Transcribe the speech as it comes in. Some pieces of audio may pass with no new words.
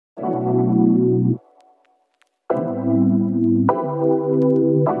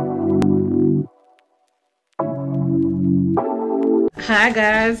Hi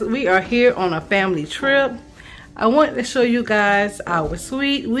guys, we are here on a family trip. I want to show you guys our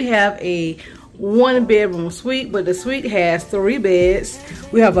suite. We have a 1-bedroom suite, but the suite has 3 beds.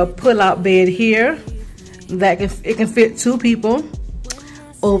 We have a pull-out bed here that it can fit 2 people.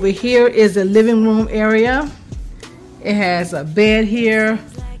 Over here is the living room area. It has a bed here,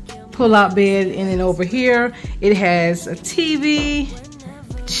 pull-out bed, and then over here it has a TV,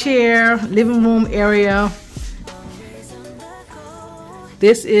 chair, living room area.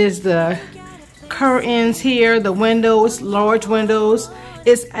 This is the curtains here, the windows, large windows.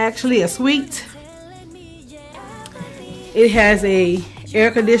 It's actually a suite. It has a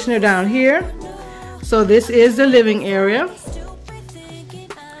air conditioner down here. So this is the living area.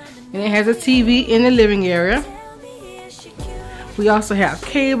 And it has a TV in the living area. We also have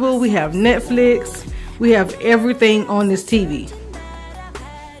cable, we have Netflix, we have everything on this TV.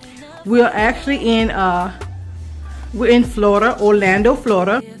 We're actually we're in Florida, Orlando,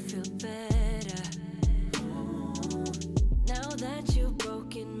 Florida.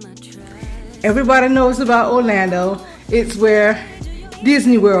 Everybody knows about Orlando. It's where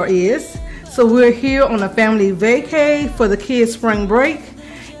Disney World is. So we're here on a family vacay for the kids' spring break.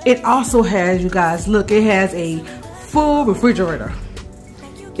 It also has, you guys, look, it has a full refrigerator.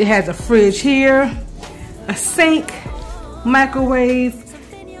 It has a fridge here, a sink, microwave,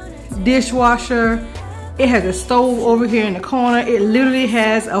 dishwasher. It has a stove over here in the corner. It literally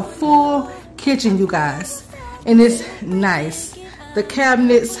has a full kitchen, you guys. And it's nice. The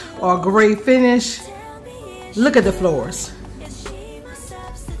cabinets are gray finish. Look at the floors.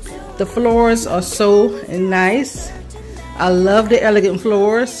 The floors are so nice. I love the elegant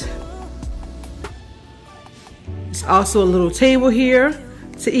floors. There's also a little table here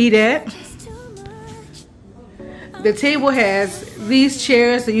to eat at. The table has these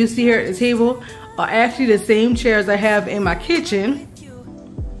chairs that you see here at the table are actually the same chairs I have in my kitchen.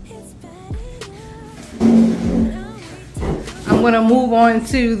 I'm going to move on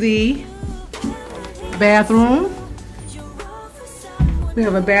to the bathroom. We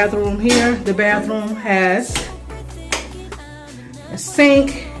have a bathroom here. The bathroom has a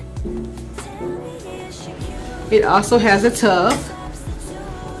sink. It also has a tub.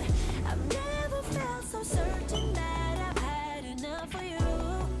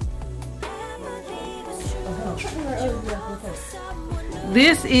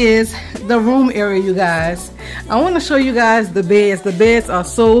 This is the room area, you guys. I want to show you guys the beds. The beds are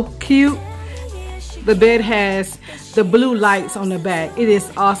so cute. The bed has the blue lights on the back. It is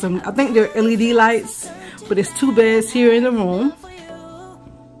awesome. I think they're LED lights, but it's 2 beds here in the room.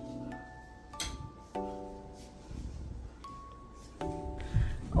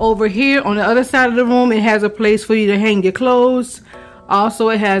 Over here on the other side of the room, it has a place for you to hang your clothes. Also,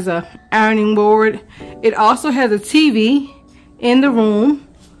 it has a ironing board. It also has a TV in the room,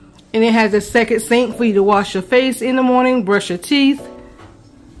 and it has a second sink for you to wash your face in the morning, brush your teeth.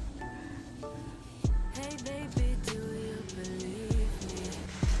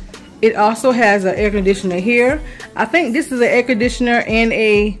 It also has an air conditioner here. I think this is an air conditioner and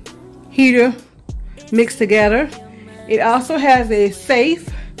a heater mixed together. It also has a safe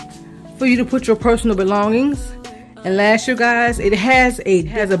for you to put your personal belongings. And last, you guys, it has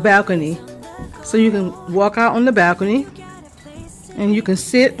a balcony, so you can walk out on the balcony and you can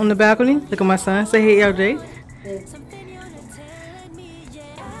sit on the balcony. Look at my son. Say hey, LJ.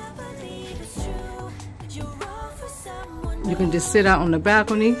 You can just sit out on the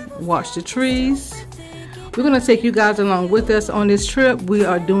balcony, watch the trees. We're going to take you guys along with us on this trip. We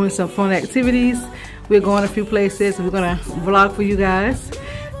are doing some fun activities. We're going a few places. We're going to vlog for you guys.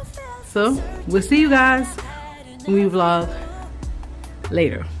 So we'll see you guys when we vlog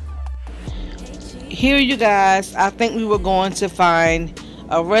later. Here, you guys, I think we were going to find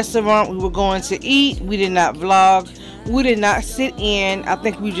a restaurant. We were going to eat. We did not vlog. We did not sit in. I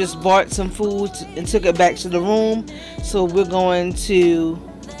think we just bought some food and took it back to the room. So we're going to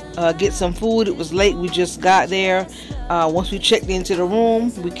get some food. It was late. We just got there. Once we checked into the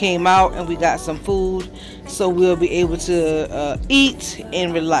room, we came out and we got some food. So we'll be able to eat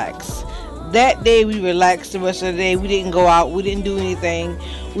and relax. That day we relaxed. The rest of the day we didn't go out. We didn't do anything.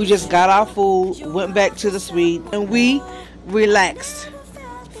 We just got our food, went back to the suite, and we relaxed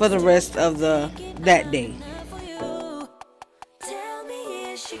for the rest of that day.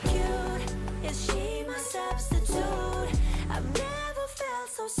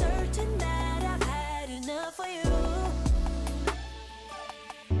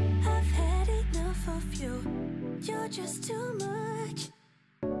 You're just too much.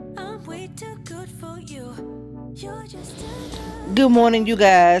 I'm way too good for you. Good morning, you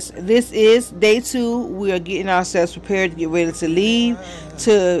guys. This is day 2. We are getting ourselves prepared to get ready to leave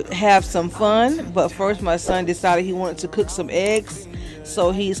to have some fun. But first, my son decided he wanted to cook some eggs,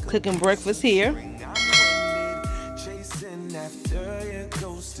 so he's cooking breakfast here.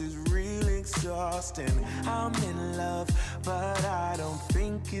 I'm in love, but I don't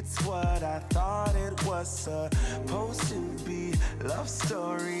think it's what I thought it was supposed to be. Love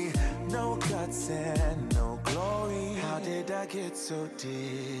story, no guts and no glory. How did I get so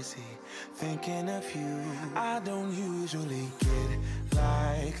dizzy thinking of you? I don't usually get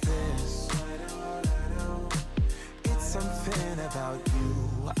like this. It's something about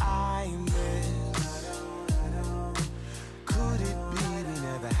you I miss. Could it be we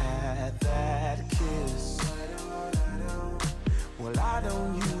never had that kiss? Well, I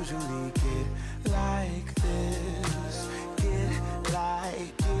don't usually get like this. Get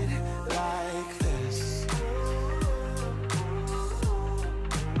like this. Get like this.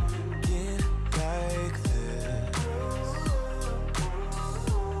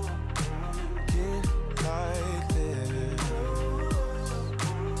 Get like this.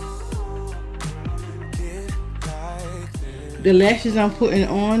 Get like this. The lashes I'm putting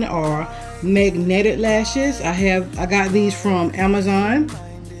on are magnetic lashes. I got these from Amazon.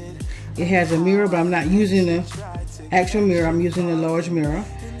 It has a mirror, but I'm not using the actual mirror. I'm using the large mirror.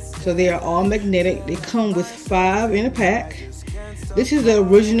 So they are all magnetic. They come with 5 in a pack. This is the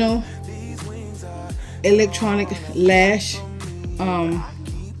original electronic lash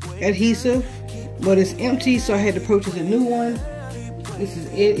adhesive, but it's empty, so I had to purchase a new one. This is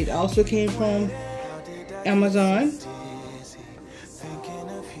it. It also came from Amazon.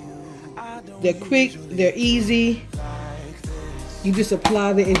 They're quick, they're easy. You just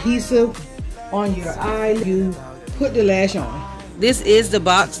apply the adhesive on your eye. You put the lash on. This is the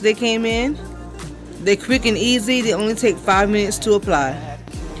box they came in. They're quick and easy. They only take 5 minutes to apply.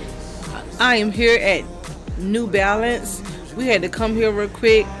 I am here at New Balance. We had to come here real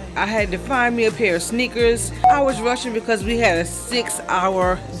quick. I had to find me a pair of sneakers. I was rushing because we had a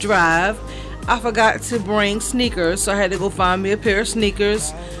 6-hour drive. I forgot to bring sneakers, so I had to go find me a pair of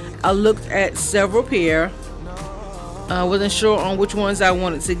sneakers. I looked at several pair. I wasn't sure on which ones I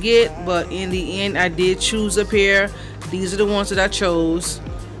wanted to get, but in the end I did choose a pair. These are the ones that I chose.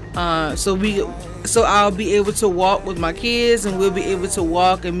 So I'll be able to walk with my kids, and we'll be able to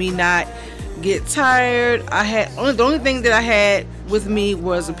walk and me not get tired. The only thing that I had with me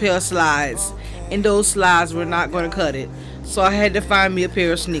was a pair of slides, and those slides were not going to cut it. So I had to find me a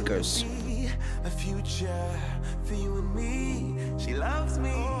pair of sneakers.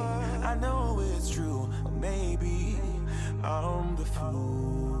 I'm the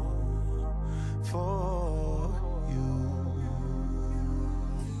fool for you.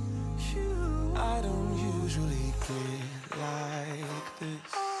 I don't usually get like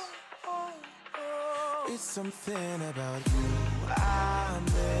this. It's something about you I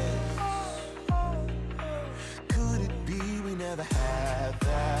miss. Could it be we never had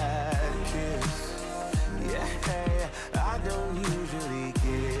that kiss? Yeah, I don't usually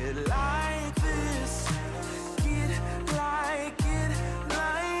get like this. Like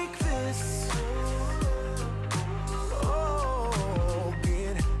this. Oh,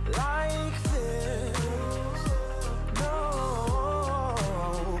 get like this. No,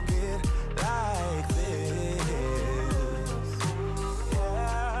 get like this.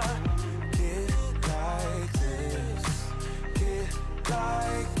 Yeah, get like this. Get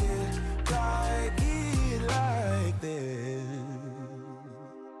like this.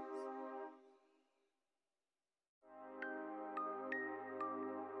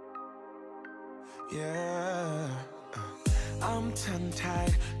 Yeah, I'm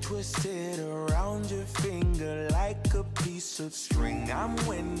tongue-tied, twisted around your finger like a piece of string. I'm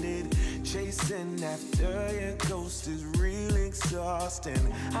winded, chasing after your ghost is real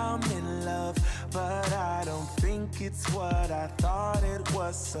exhausting. I'm in love, but I don't think it's what I thought it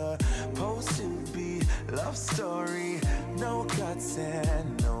was supposed to be. Love story, no guts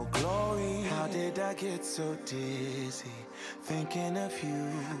and no glory. How did I get so dizzy thinking of you?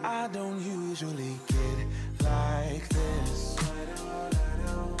 I don't usually get like this.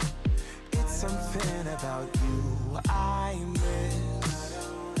 It's something about you I miss.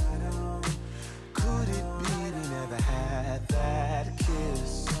 Could it be we never had that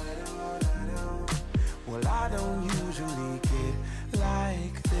kiss? Well, I don't usually get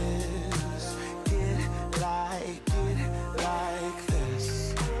like this. Get like this.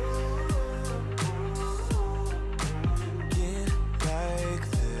 Get like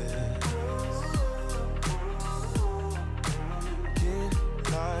this. Get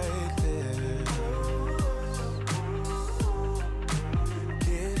like this.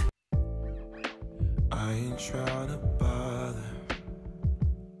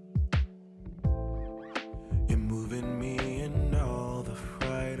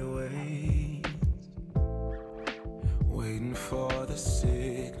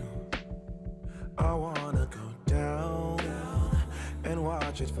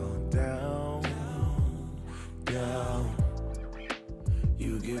 watch it fall down, down.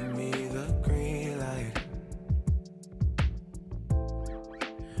 You give me the green light,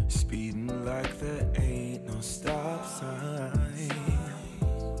 speeding like there ain't no stop sign.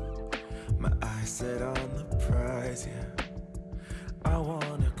 My eyes set on the prize, yeah. I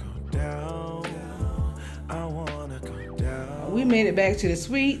wanna go down, I wanna go down. We made it back to the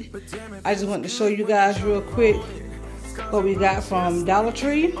suite. I just wanted to show you guys real quick what we got from Dollar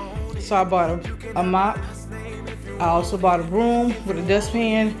Tree. So I bought a mop. I also bought a broom with a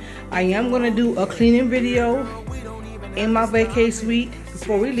dustpan. I am going to do a cleaning video in my vacay suite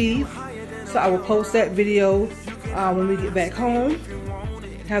before we leave. So I will post that video when we get back home.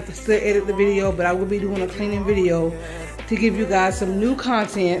 Have to still edit the video, but I will be doing a cleaning video to give you guys some new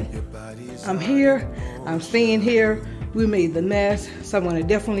content. I'm here. I'm staying here. We made the mess, so I'm going to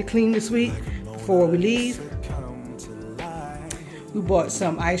definitely clean the suite before we leave. We bought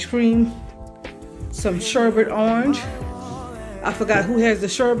some ice cream, some sherbet orange. I forgot who has the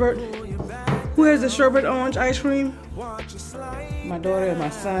sherbet. Who has the sherbet orange ice cream? My daughter and my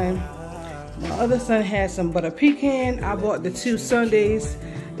son. My other son has some butter pecan. I bought the 2 sundaes.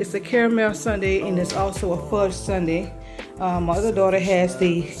 It's a caramel sundae and it's also a fudge sundae. My other daughter has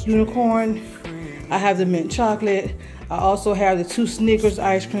the unicorn. I have the mint chocolate. I also have the 2 Snickers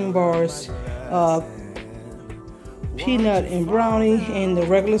ice cream bars, peanut and brownie, and the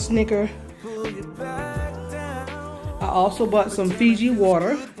regular Snicker. I also bought some Fiji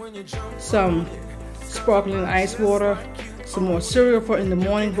water, some sparkling ice water, some more cereal for in the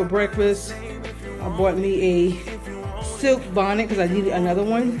morning for breakfast. I bought me a silk bonnet because I needed another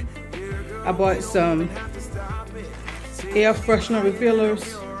one. I bought some air freshener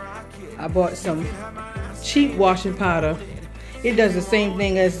refillers. I bought some cheap washing powder. It does the same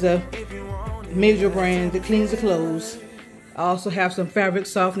thing as the major brand that cleans the clothes. I also have some fabric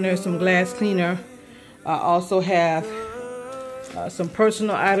softener, some glass cleaner. I also have some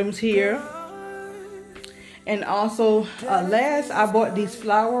personal items here. And also last I bought these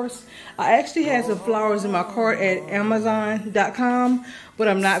flowers. I actually had some flowers in my cart at Amazon.com, but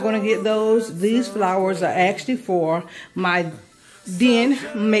I'm not going to get those. These flowers are actually for my den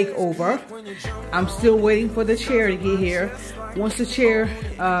makeover. I'm still waiting for the chair to get here. Once the chair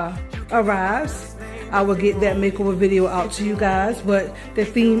arrives, I will get that makeover video out to you guys. But the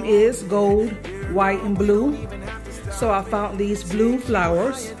theme is gold, white, and blue. So I found these blue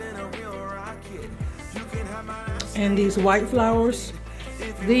flowers and these white flowers.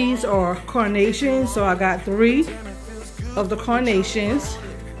 These are carnations, so I got 3 of the carnations.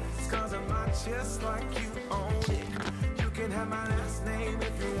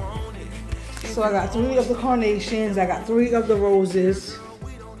 So I got 3 of the carnations, I got 3 of the roses,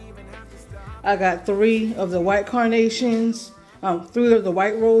 I got 3 of the white carnations, 3 of the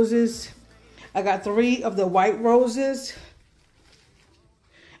white roses, I got 3 of the white roses,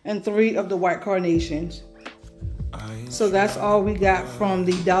 and 3 of the white carnations. So that's all we got from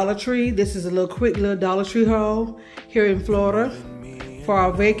the Dollar Tree. This is a quick little Dollar Tree haul here in Florida for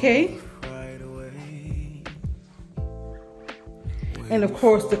our vacay. And of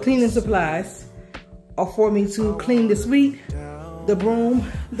course, the cleaning supplies are for me to clean the suite, the broom,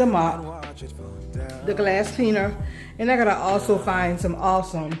 the mop, the glass cleaner, and I gotta also find some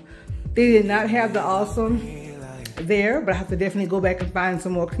Awesome. They did not have the Awesome there, but I have to definitely go back and find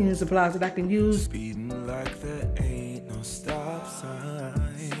some more cleaning supplies that I can use. Speeding like there ain't no stop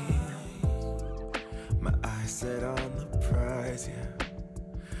sign. My eyes set on the prize, yeah.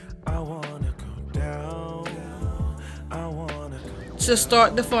 I wanna go down, I wanna go. To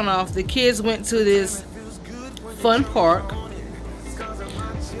start the fun off, the kids went to this fun park.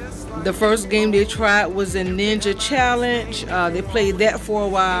 The first game they tried was a Ninja Challenge. They played that for a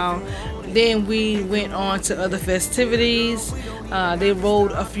while. Then we went on to other festivities. They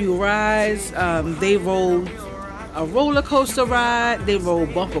rode a few rides. They rode a roller coaster ride. They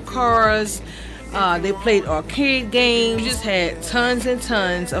rode bumper cars. They played arcade games. We just had tons and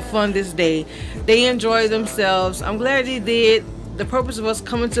tons of fun this day. They enjoyed themselves. I'm glad they did. The purpose of us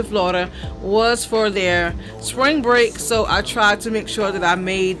coming to Florida was for their spring break, so I tried to make sure that I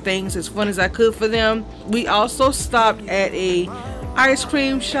made things as fun as I could for them. We also stopped at a ice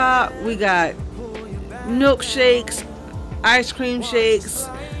cream shop. We got milkshakes, ice cream shakes,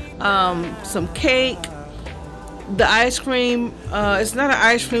 some cake. The ice cream, it's not an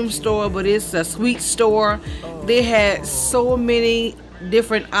ice cream store, but it's a sweet store. They had so many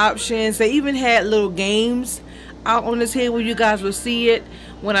different options. They even had little games out on the table. You guys will see it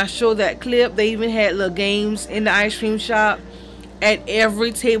when I show that clip. They even had little games in the ice cream shop. At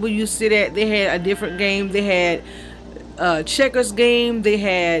every table you sit at, they had a different game. They had checkers game. They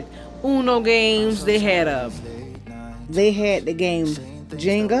had Uno games. They had the game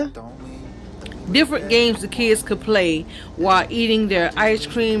Jenga. Different games the kids could play while eating their ice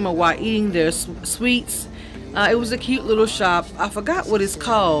cream or while eating their sweets. It was a cute little shop. I forgot what it's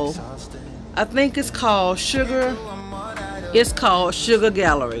called. I think it's called Sugar. It's called Sugar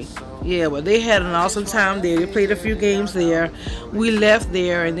Gallery. Yeah, but they had an awesome time there. They played a few games there. We left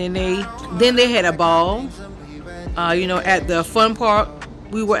there, and then they had a ball. You know, at the fun park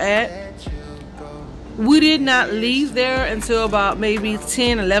we were at. We did not leave there until about maybe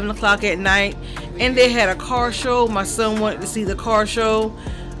 10, 11 o'clock at night. And they had a car show. My son wanted to see the car show.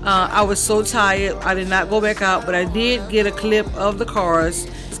 I was so tired. I did not go back out, but I did get a clip of the cars.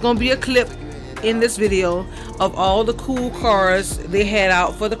 It's going to be a clip in this video of all the cool cars they had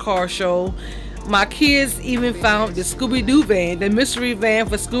out for the car show. My kids even found the Scooby-Doo van, the mystery van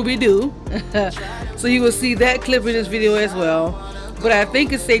for Scooby-Doo. So you will see that clip in this video as well. But I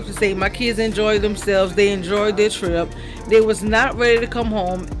think it's safe to say my kids enjoyed themselves. They enjoyed their trip. They was not ready to come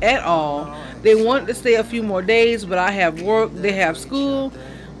home at all. They wanted to stay a few more days, but I have work, they have school,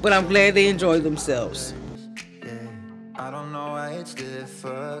 but I'm glad they enjoyed themselves. Yeah, I don't know why it's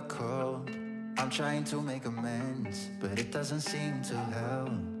difficult. I'm trying to make amends, but it doesn't seem to help.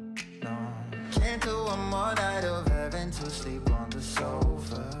 No, can't do one more night of having to sleep on the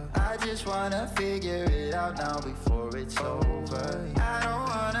sofa. I just wanna figure it out now before it's over. I don't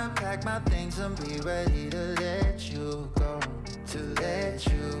wanna pack my things and be ready to let you go, to let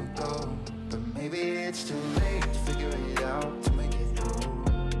you go. But maybe it's too late to figure it out, to make it through.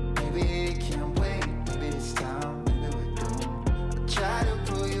 Maybe it can't wait, maybe it's time, maybe we're doomed. I try to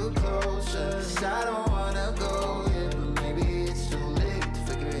pull you closer, 'cause I don't wanna go yet. But maybe it's too late to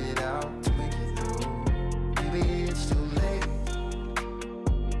figure it out, to make it through. Maybe it's too late.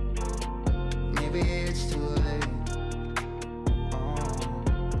 Maybe it's too late.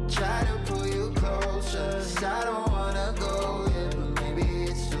 Try to pull you closer, 'cause I don't wanna go yet. But maybe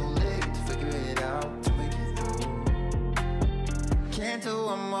it's too late to figure it out, to make it through. Can't do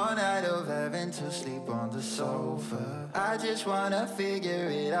one more night of having to sleep on the sofa. I just wanna figure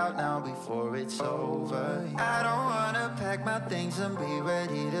it out now before it's over. I don't wanna pack my things and be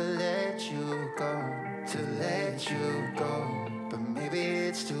ready to let you go, to let you go. But maybe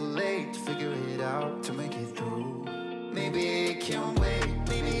it's too late to figure it out, to make it through. Maybe it can't wait,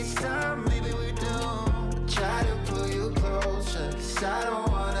 maybe it's time, maybe we're doomed. Try to pull you closer, 'cause I don't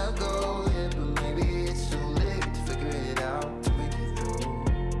wanna go yet. But maybe it's too late to figure it out, to make it through.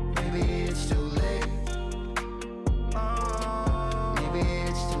 Maybe it's too late. Maybe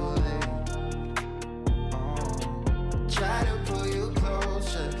it's too late. Try to pull you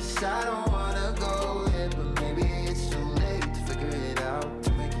closer, 'cause I don't wanna go yet. But maybe it's too late to figure it out, to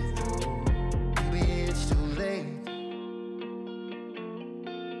make it through. Maybe it's too late.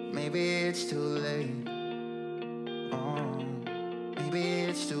 Maybe it's too late. Maybe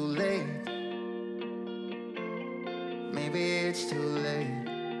it's too late. Maybe it's too late.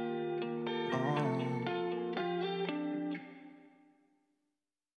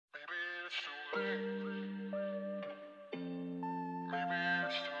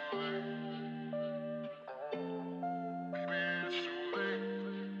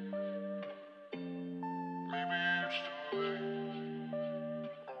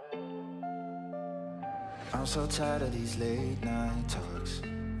 I'm so tired of these late night talks,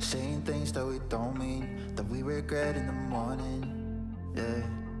 saying things that we don't mean, that we regret in the morning. Yeah,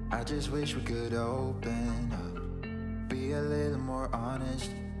 I just wish we could open up, be a little more honest.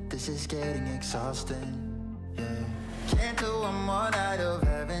 This is getting exhausting. Yeah, can't do one more night of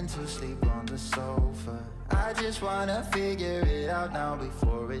having to sleep on the sofa. I just wanna figure it out now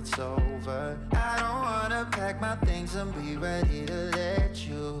before it's over. I don't wanna pack my things and be ready to let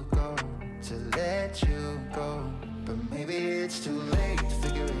you go, to let you go. But maybe it's too late to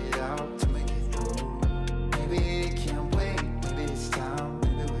figure it out, to make it through. Maybe it can't wait, maybe it's time,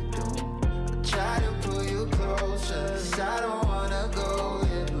 maybe we're doomed. I try to pull you closer, 'cause I don't wanna go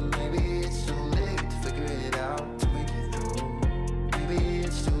yet. But maybe it's too late to figure it out, to make it through. Maybe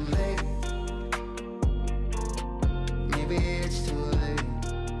it's too late. Maybe it's too late.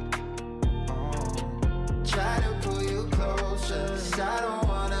 Try to pull you closer, 'cause I don't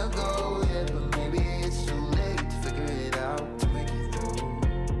wanna go yet. But maybe it's too late to figure it out, to make it through.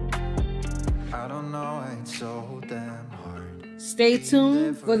 I don't know why it's so damn hard. Stay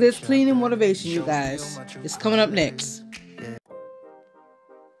tuned for this cleaning motivation, you guys. It's coming up next.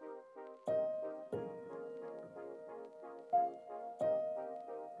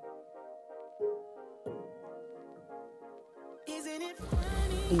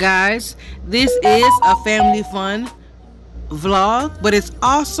 Guys, this is a family fun vlog, but it's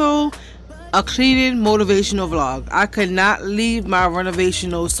also a cleaning motivational vlog. I could not leave my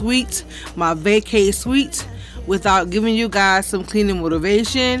renovational suite, my vacay suite, without giving you guys some cleaning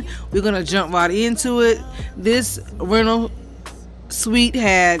motivation. We're gonna jump right into it. This rental suite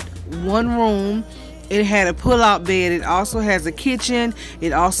had one room. It had a pull-out bed. It also has a kitchen.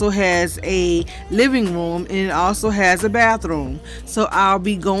 It also has a living room, and it also has a bathroom. So I'll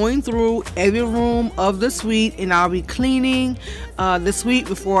be going through every room of the suite, and I'll be cleaning the suite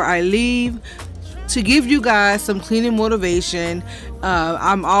before I leave to give you guys some cleaning motivation.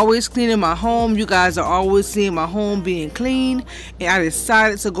 I'm always cleaning my home. You guys are always seeing my home being clean, and I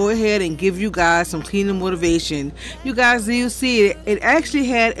decided to go ahead and give you guys some cleaning motivation. You guys, you see it actually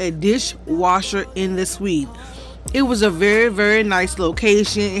had a dishwasher in the suite. It was a very, very nice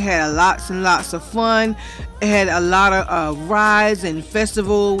location. It had lots and lots of fun. It had a lot of rides and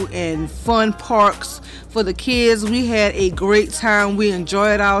festival and fun parks for the kids. We had a great time. We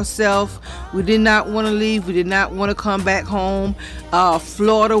enjoyed ourselves. We did not want to leave. We did not want to come back home.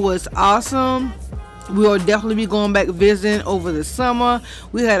 Florida was awesome. We will definitely be going back visiting over the summer.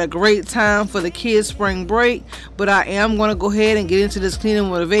 We had a great time for the kids' spring break, but I am going to go ahead and get into this cleaning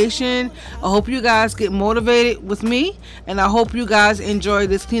motivation. I hope you guys get motivated with me, and I hope you guys enjoy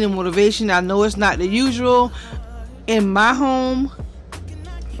this cleaning motivation. I know it's not the usual in my home,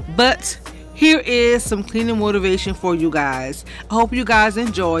 but here is some cleaning motivation for you guys. I hope you guys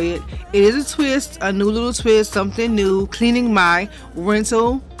enjoy it. It is a twist, a new little twist, something new. Cleaning my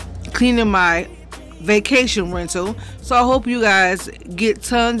rental, cleaning my vacation rental. So I hope you guys get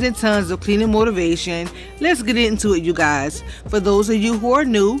tons and tons of cleaning motivation. Let's get into it, you guys. For those of you who are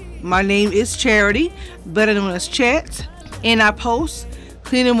new, my name is Charity, better known as Chat, and I post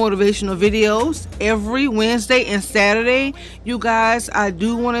cleaning motivational videos every Wednesday and Saturday. You guys, I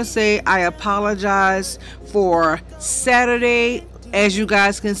do want to say I apologize for Saturday. As you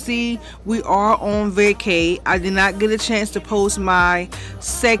guys can see, we are on vacay. I did not get a chance to post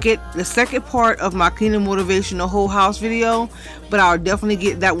the second part of my cleaning motivational whole house video, but I'll definitely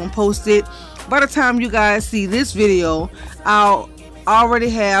get that one posted. By the time you guys see this video, I'll already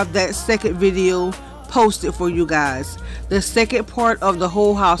have that second video posted for you guys, the second part of the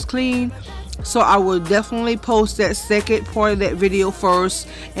whole house clean. So I will definitely post that second part of that video first,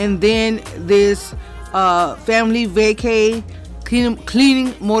 and then this family vacay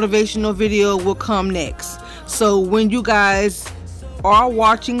cleaning motivational video will come next. So when you guys are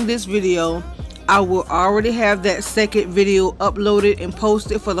watching this video, I will already have that second video uploaded and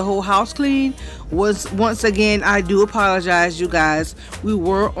posted for the whole house clean. Once again, I do apologize, you guys. We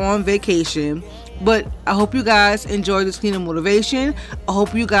were on vacation, but I hope you guys enjoy this cleaning motivation. I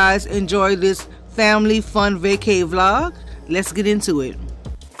hope you guys enjoy this family fun vacay vlog. Let's get into it.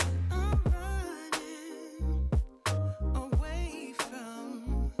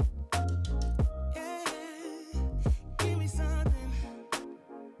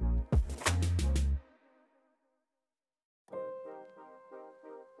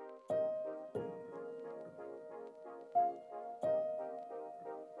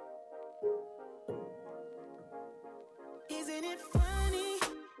 Isn't it funny?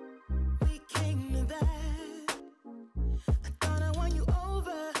 We came to that. I thought I won you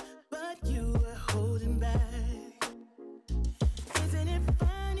over, but you were holding back. Isn't it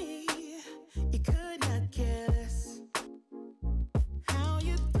funny? You could not care less. How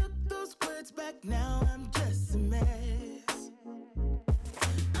you took those words back, now I'm just a mess.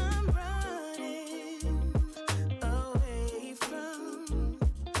 I'm running away from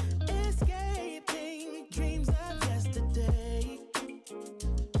escaping dreams of yesterday,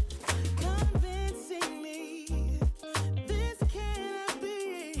 convincing me this cannot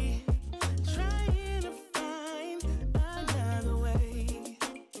be, trying to find another way.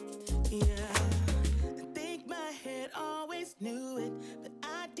 Yeah, I think my head always knew it, but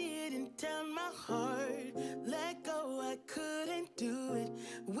I didn't tell my heart, let go, I couldn't do it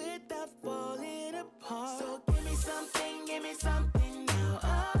without falling apart. So give me something now.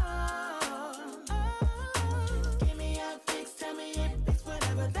 Give me a fix, tell me if it's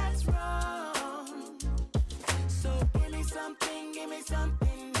whatever that's wrong. So give me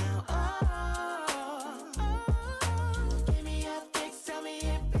something now. Give me a fix, tell me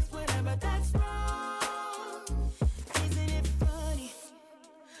if it's whatever that's wrong. Isn't it funny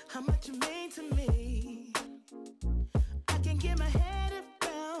how much you mean to me? I can't get my head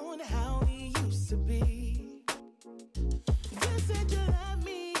around how we used to be. You said you love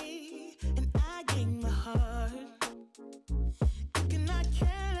me, and I gave my heart. You cannot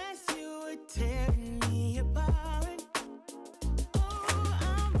care less, you were tearing me apart. Oh,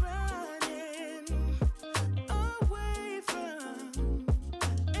 I'm running away from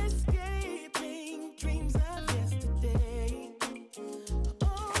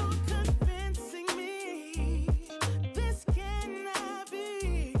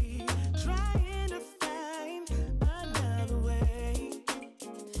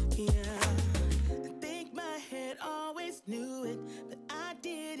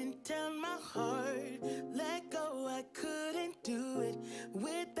laid down my heart, let go, I couldn't do it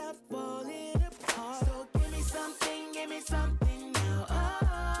without falling apart. So give me something now.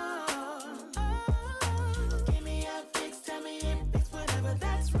 Give me a fix, tell me if it's whatever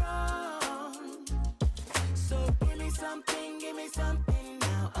that's wrong. So give me something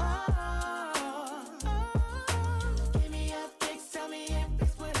now. Give me a fix, tell me if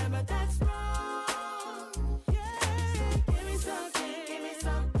it's whatever that's wrong.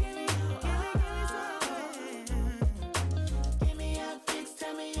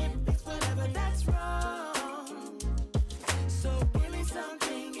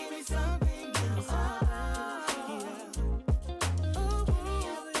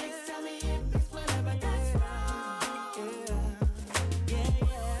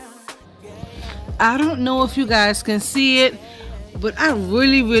 I don't know if you guys can see it, but I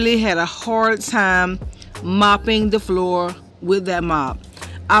really had a hard time mopping the floor with that mop.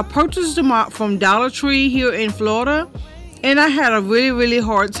 I purchased the mop from Dollar Tree here in Florida, and I had a really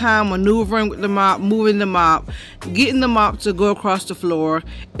hard time maneuvering with the mop, moving the mop, getting the mop to go across the floor.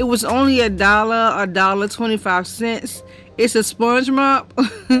 It was only $1.25. It's a sponge mop.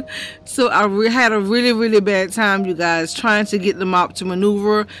 So I had a really bad time, you guys, trying to get the mop to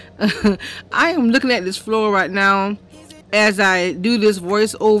maneuver. I am looking at this floor right now as I do this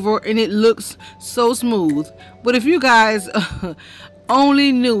voiceover, and it looks so smooth. But if you guys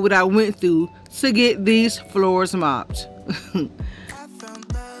only knew what I went through to get these floors mopped.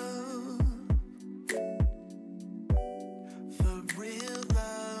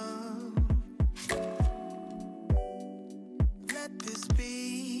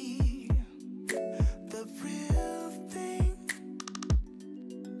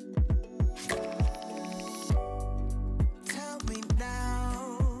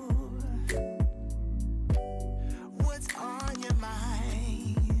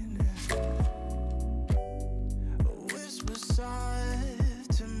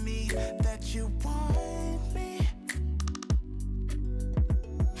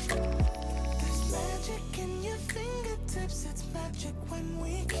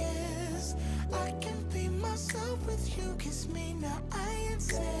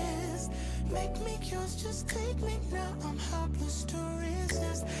 Make me yours, just take me now. I'm helpless to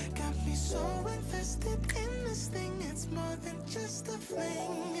resist. Got me so invested in this thing. It's more than just a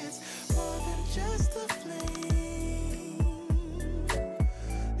fling. It's more than just a fling.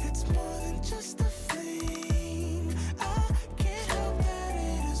 It's more than just a fling. I can't help that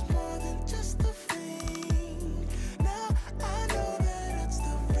it is more than just a fling. Now I know that it's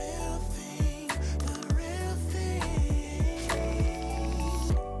the real thing, the real thing.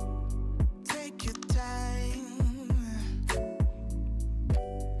 Take your time.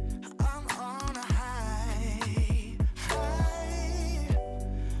 I'm on a high.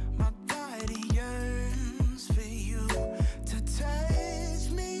 My body yearns for you to touch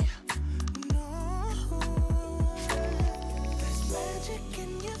me. No, there's magic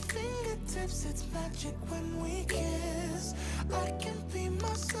in your fingertips. It's magic when we kiss. I can be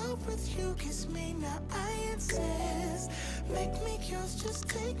myself with you. Kiss me now, I insist. Make me yours, just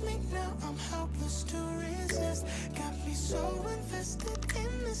take me now. I'm helpless to resist. Got me so invested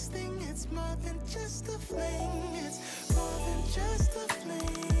in this thing. It's more than just a fling. It's more than just a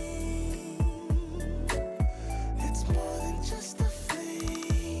fling. It's more than just a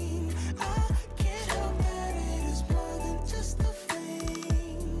fling. I can't help that it is more than just a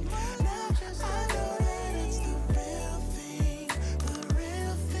fling. Now I know that it's the real thing, the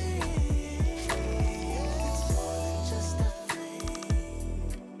real thing. It's more than just a fling.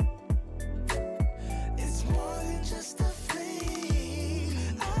 It's more than just a fling.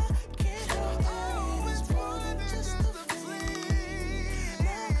 I can't help that it is more than just a fling.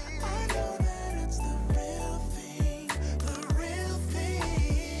 Now I know that it's the real thing, the real thing.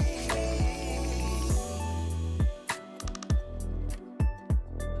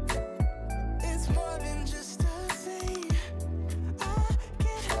 It's more than just a thing. I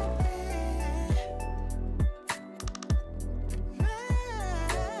can't help it.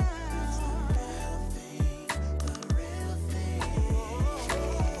 It's the real thing, the real thing.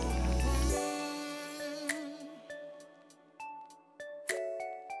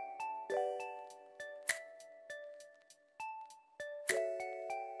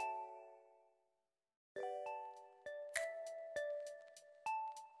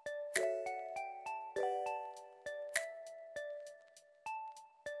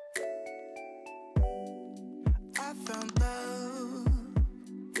 I found love,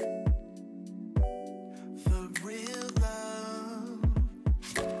 the real love.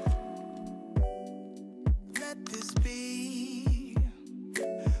 Let this be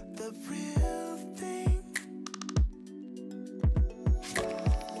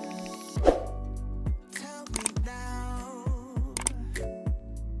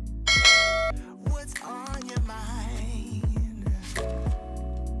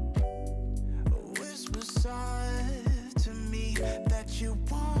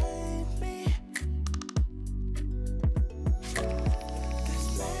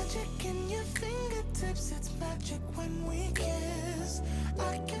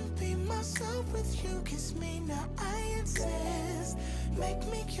myself with you, kiss me now, I insist. Make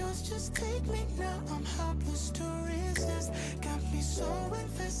me yours, just take me now, I'm helpless to resist. Got me so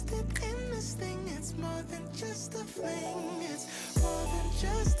invested in this thing, it's more than just a fling. It's more than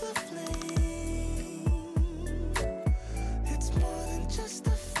just a fling. It's more than just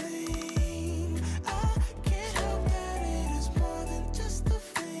a fling. I can't help that it is more than just a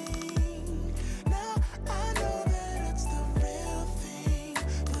fling. Now I know that it's the real thing,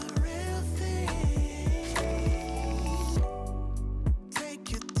 the real thing. Take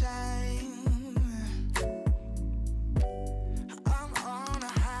your time, I'm on a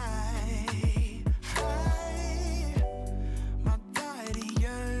high, high. My body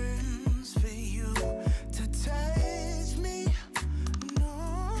yearns for you to touch me. No,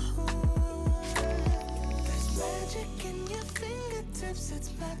 there's magic in your fingertips, it's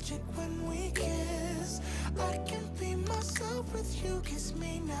magic when we kiss. I can be myself with you, kiss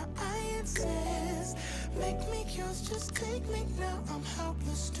me now, I insist. Make me yours, just take me now, I'm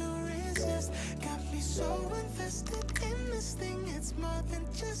helpless to resist. Got me so invested in this thing, it's more than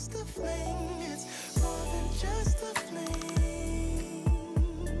just a fling. It's more than just a fling.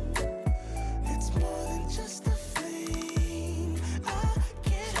 It's more than just a fling. I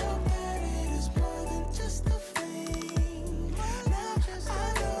can't help that it is more than just a fling. Now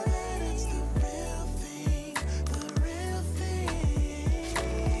I know that it's the real thing, the real thing.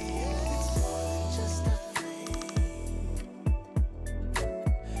 It's more than just a fling.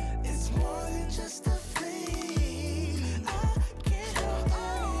 It's more than just a fling. I can't help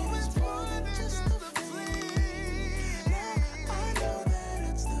that it is more than just a fling. Now I know that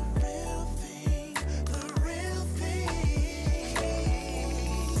it's the real thing, the real thing.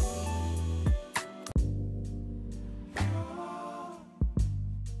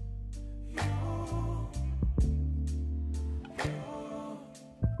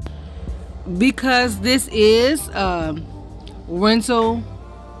 Because this is rental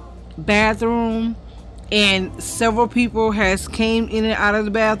bathroom and several people has came in and out of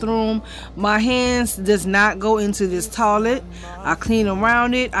the bathroom, my hands does not go into this toilet. I clean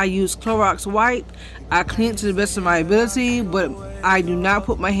around it, I use Clorox wipe, I clean it to the best of my ability, but I do not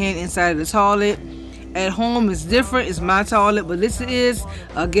put my hand inside of the toilet. At home it's different, it's my toilet, but this is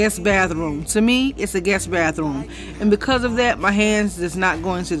a guest bathroom. To me, it's a guest bathroom, and because of that, my hands does not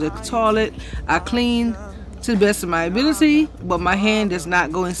go into the toilet. I clean to the best of my ability, but my hand does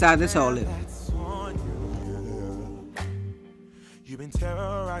not go inside the toilet. You've been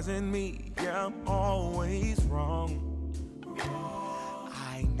terrorizing me, yeah, I'm always wrong.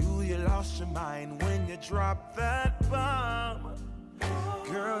 I knew you lost your mind when you dropped that bomb.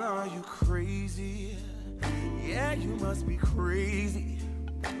 Girl, are you crazy? Yeah, you must be crazy.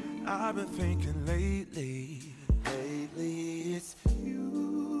 I've been thinking lately it's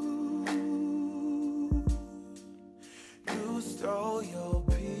you. You stole your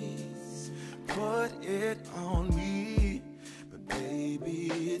peace, put it on me, but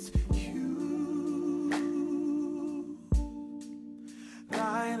baby, it's you.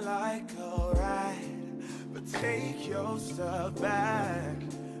 Lying like a ride, but take your stuff back,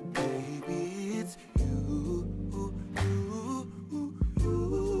 baby, it's you.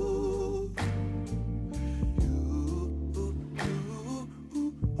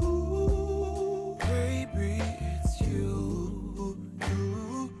 Baby, it's you.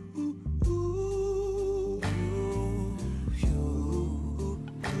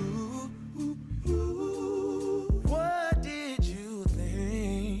 What did you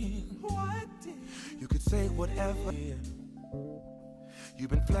think? You could say whatever. You've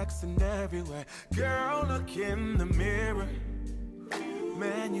been flexing everywhere. Girl, look in the mirror.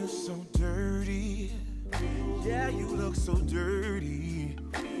 Man, you so dirty. Yeah, you look so dirty.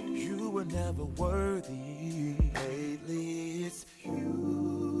 You were never worthy. Lately, it's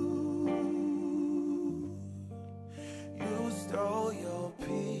you. You stole your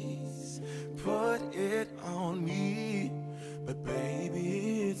peace, put it on me, but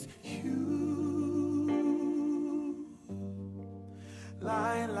baby, it's you.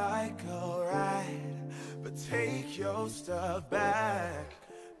 Lying like a ride, but take your stuff back,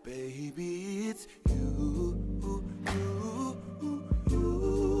 baby, it's you.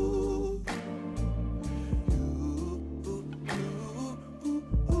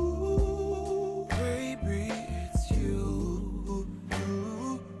 Baby, it's you.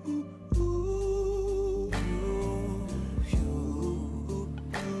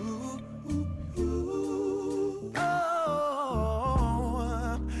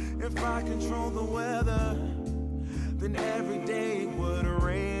 If I control the weather, then every day would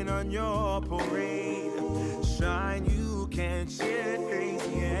rain on your parade. Shine, you can't shit face,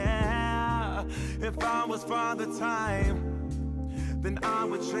 yeah. If I was Father Time, then I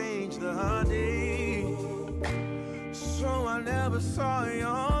would change the day, so I never saw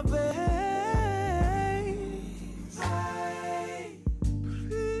your face.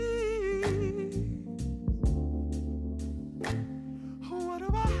 Please, what do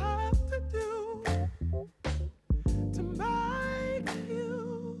I have to do to make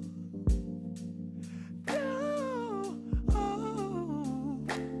you go? Oh,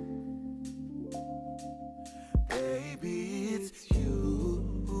 baby, it's you.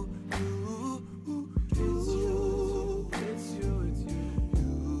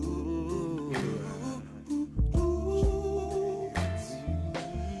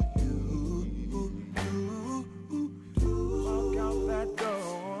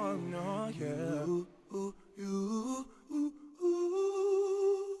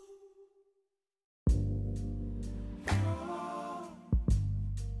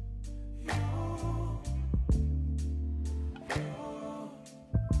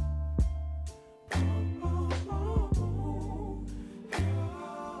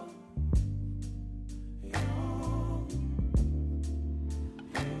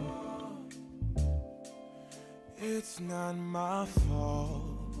 It's not my fault.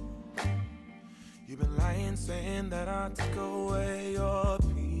 You've been lying, saying that I took away your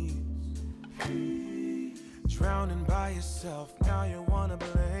peace. Drowning by yourself, now you wanna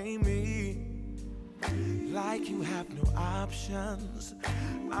blame me. Like you have no options.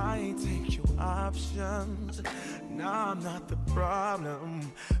 I ain't take your options. Now I'm not the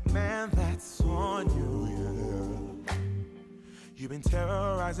problem. Man, that's on you, yeah. You've been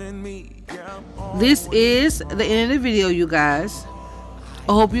terrorizing me. This is the end of the video, you guys.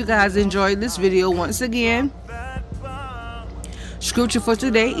 I hope you guys enjoyed this video. Once again, scripture for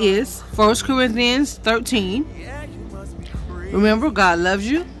today is 1 Corinthians 13. Remember, God loves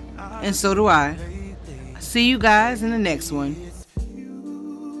you, and so do I. See you guys in the next one.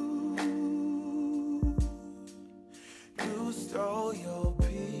 You stole your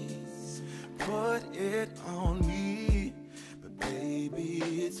peace, put it on me, but baby,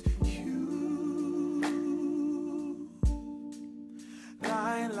 it's you.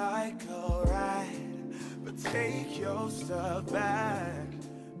 Lie like a rat, but take your stuff back.